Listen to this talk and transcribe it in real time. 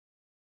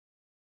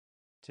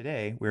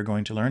Today, we're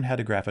going to learn how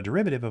to graph a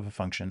derivative of a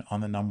function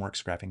on the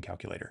NumWorks graphing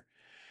calculator.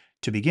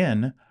 To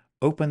begin,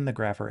 open the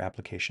Grapher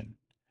application.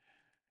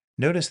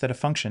 Notice that a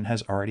function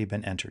has already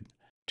been entered.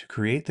 To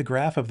create the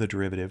graph of the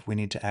derivative, we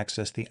need to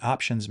access the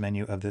Options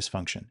menu of this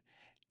function.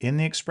 In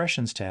the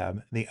Expressions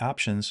tab, the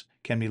options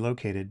can be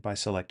located by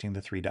selecting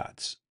the three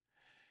dots.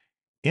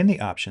 In the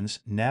options,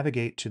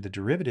 navigate to the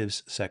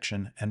Derivatives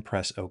section and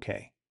press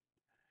OK.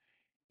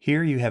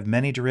 Here you have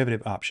many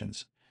derivative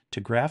options. To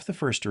graph the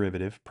first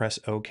derivative, press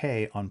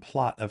OK on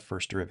Plot of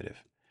First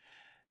Derivative.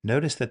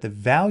 Notice that the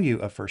value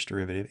of first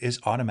derivative is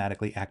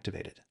automatically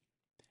activated.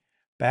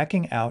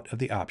 Backing out of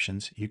the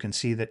options, you can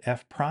see that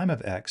f prime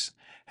of x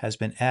has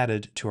been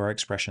added to our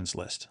expressions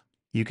list.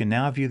 You can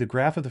now view the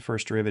graph of the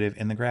first derivative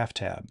in the Graph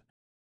tab.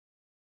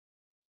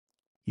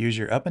 Use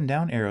your up and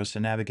down arrows to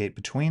navigate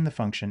between the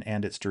function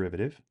and its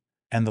derivative,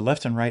 and the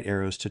left and right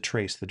arrows to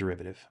trace the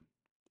derivative.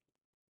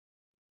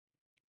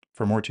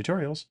 For more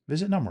tutorials,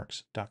 visit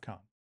numworks.com.